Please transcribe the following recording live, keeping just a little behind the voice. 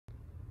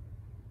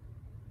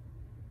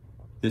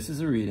This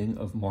is a reading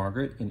of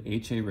Margaret in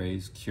H.A.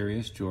 Ray's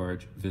Curious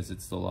George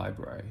Visits the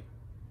Library.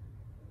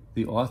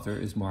 The author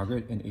is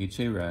Margaret in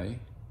H.A. Ray,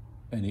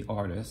 and the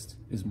artist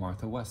is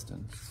Martha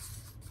Weston.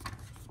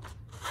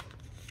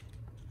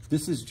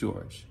 This is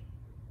George.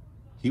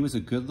 He was a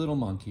good little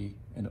monkey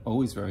and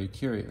always very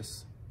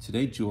curious.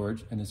 Today,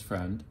 George and his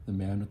friend, the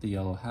man with the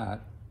yellow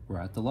hat, were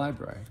at the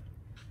library.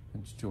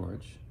 It's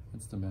George.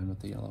 It's the man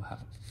with the yellow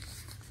hat.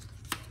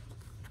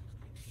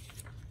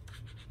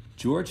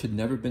 George had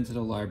never been to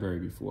the library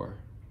before.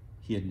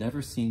 He had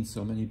never seen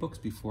so many books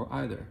before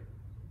either.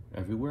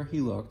 Everywhere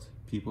he looked,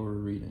 people were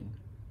reading.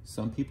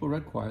 Some people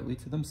read quietly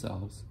to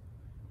themselves,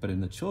 but in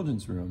the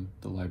children's room,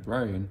 the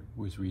librarian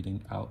was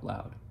reading out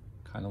loud,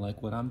 kind of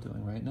like what I'm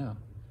doing right now.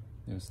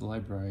 There's the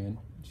librarian.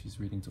 She's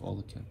reading to all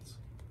the kids.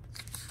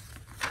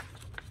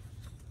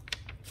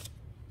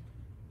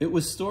 It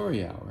was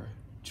story hour.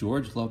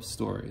 George loved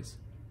stories.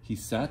 He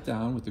sat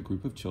down with a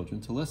group of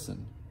children to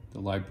listen. The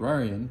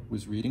librarian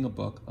was reading a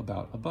book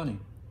about a bunny.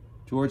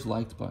 George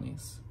liked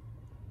bunnies.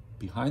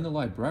 Behind the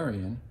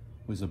librarian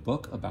was a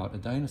book about a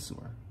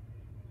dinosaur.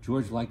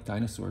 George liked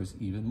dinosaurs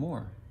even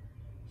more.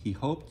 He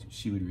hoped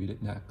she would read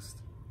it next.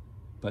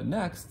 But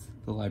next,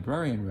 the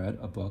librarian read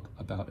a book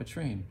about a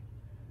train.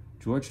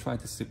 George tried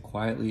to sit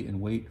quietly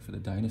and wait for the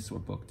dinosaur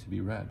book to be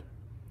read.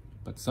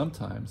 But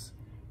sometimes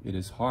it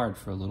is hard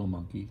for a little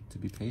monkey to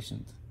be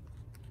patient.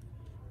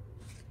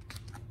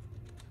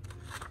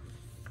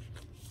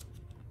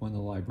 When the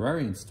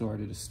librarian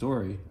started a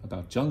story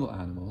about jungle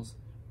animals,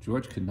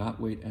 George could not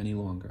wait any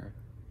longer.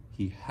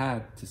 He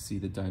had to see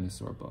the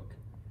dinosaur book.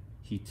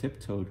 He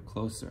tiptoed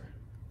closer.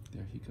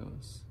 There he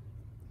goes.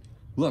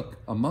 "Look,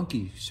 a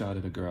monkey,"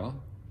 shouted a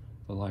girl.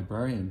 The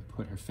librarian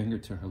put her finger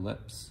to her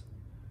lips.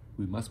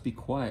 "We must be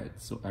quiet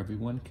so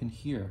everyone can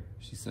hear,"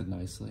 she said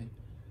nicely.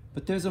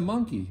 "But there's a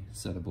monkey,"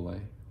 said a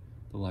boy.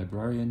 The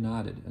librarian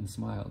nodded and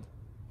smiled.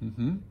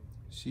 "Mm-hmm,"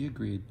 she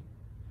agreed.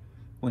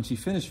 When she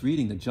finished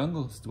reading the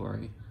jungle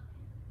story,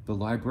 the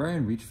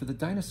librarian reached for the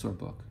dinosaur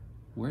book.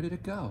 Where did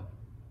it go?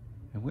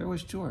 And where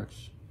was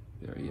George?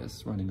 There he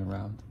is, running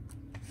around.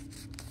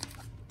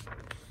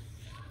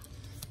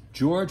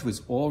 George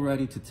was all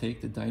ready to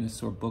take the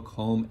dinosaur book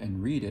home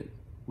and read it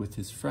with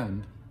his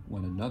friend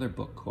when another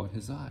book caught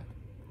his eye.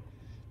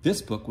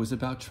 This book was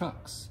about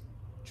trucks.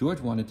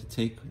 George wanted to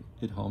take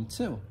it home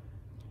too.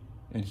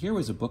 And here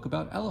was a book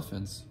about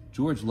elephants.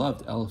 George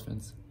loved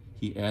elephants.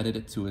 He added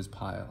it to his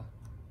pile.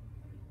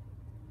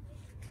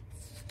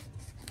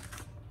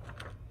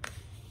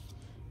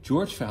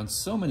 George found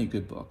so many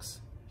good books.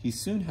 He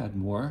soon had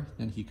more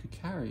than he could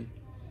carry.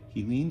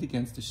 He leaned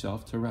against the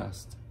shelf to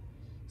rest.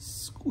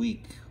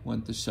 Squeak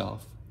went the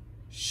shelf.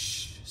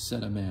 Shh,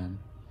 said a man.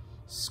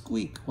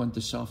 Squeak went the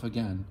shelf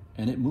again,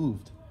 and it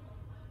moved.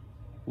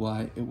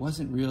 Why, it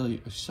wasn't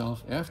really a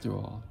shelf after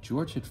all.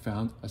 George had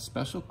found a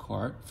special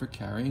cart for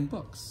carrying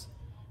books.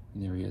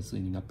 And there he is,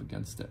 leaning up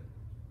against it,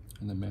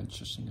 and the man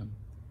shushing him.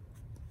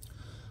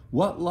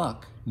 What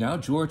luck! Now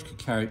George could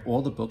carry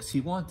all the books he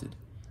wanted.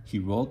 He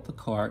rolled the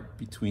cart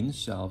between the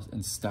shelves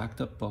and stacked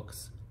up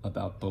books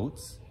about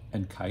boats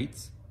and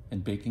kites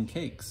and baking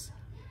cakes.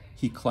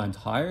 He climbed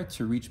higher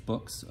to reach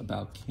books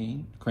about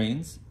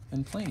cranes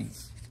and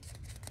planes.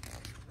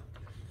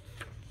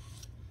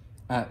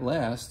 At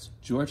last,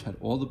 George had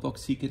all the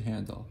books he could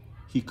handle.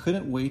 He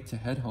couldn't wait to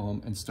head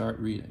home and start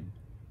reading.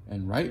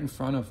 And right in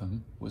front of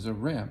him was a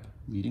ramp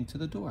leading to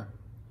the door.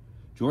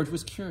 George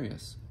was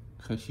curious.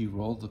 Could he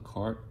roll the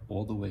cart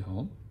all the way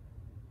home?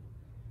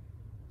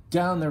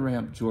 Down the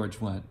ramp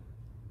George went.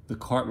 The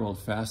cart rolled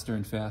faster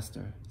and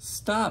faster.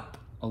 "Stop!"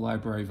 a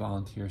library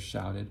volunteer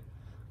shouted.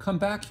 "Come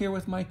back here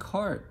with my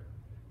cart."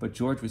 But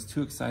George was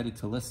too excited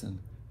to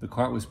listen. The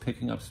cart was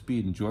picking up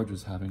speed and George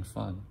was having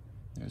fun.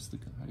 There's the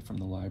guy from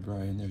the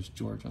library and there's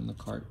George on the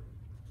cart.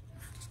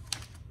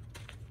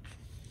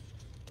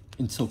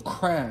 Until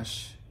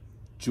crash,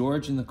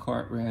 George and the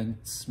cart ran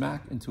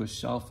smack into a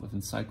shelf of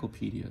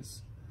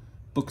encyclopedias.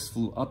 Books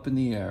flew up in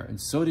the air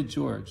and so did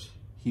George.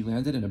 He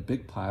landed in a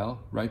big pile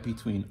right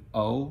between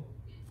O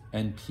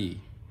and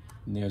P.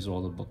 And there's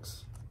all the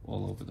books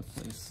all over the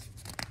place.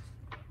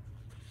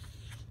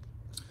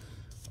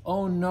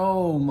 "Oh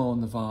no,"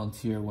 moaned the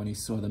volunteer when he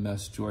saw the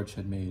mess George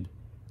had made.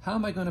 "How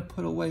am I going to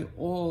put away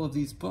all of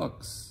these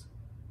books?"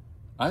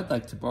 "I'd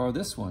like to borrow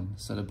this one,"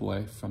 said a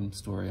boy from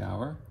Story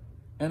Hour.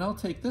 "And I'll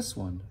take this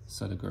one,"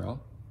 said a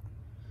girl.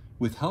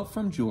 With help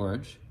from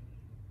George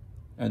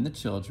and the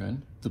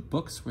children, the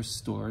books were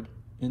sorted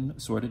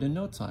in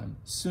no time.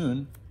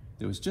 Soon,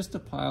 there was just a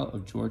pile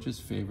of George's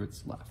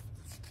favorites left.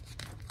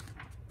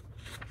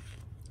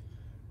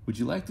 "Would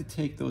you like to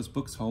take those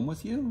books home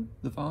with you?"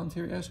 the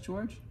volunteer asked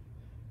George.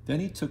 Then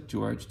he took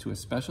George to a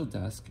special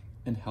desk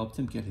and helped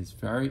him get his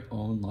very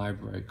own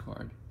library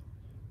card.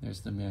 There's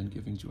the man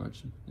giving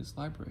George his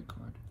library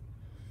card.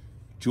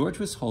 George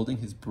was holding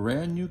his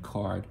brand new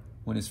card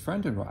when his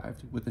friend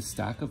arrived with a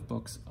stack of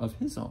books of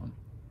his own.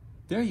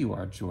 "There you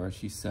are, George,"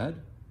 he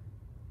said.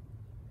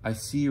 "I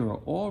see you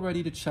are all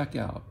ready to check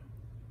out."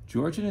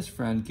 George and his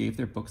friend gave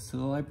their books to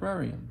the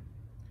librarian.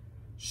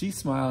 She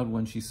smiled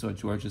when she saw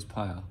George's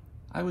pile.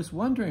 I was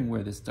wondering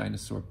where this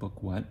dinosaur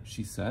book went,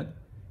 she said.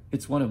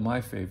 It's one of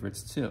my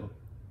favorites, too.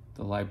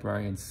 The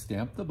librarian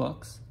stamped the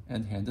books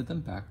and handed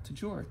them back to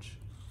George.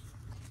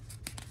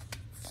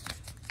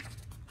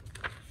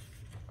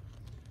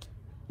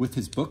 With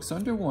his books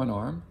under one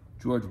arm,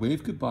 George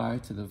waved goodbye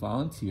to the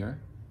volunteer,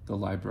 the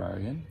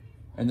librarian,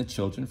 and the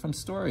children from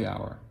Story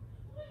Hour.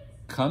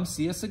 Come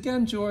see us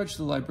again, George,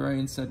 the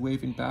librarian said,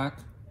 waving back.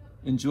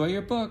 Enjoy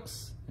your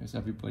books. There's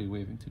everybody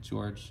waving to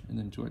George, and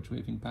then George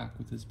waving back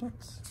with his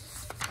books.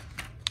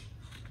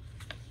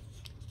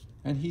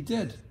 And he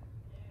did.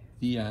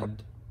 The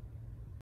end.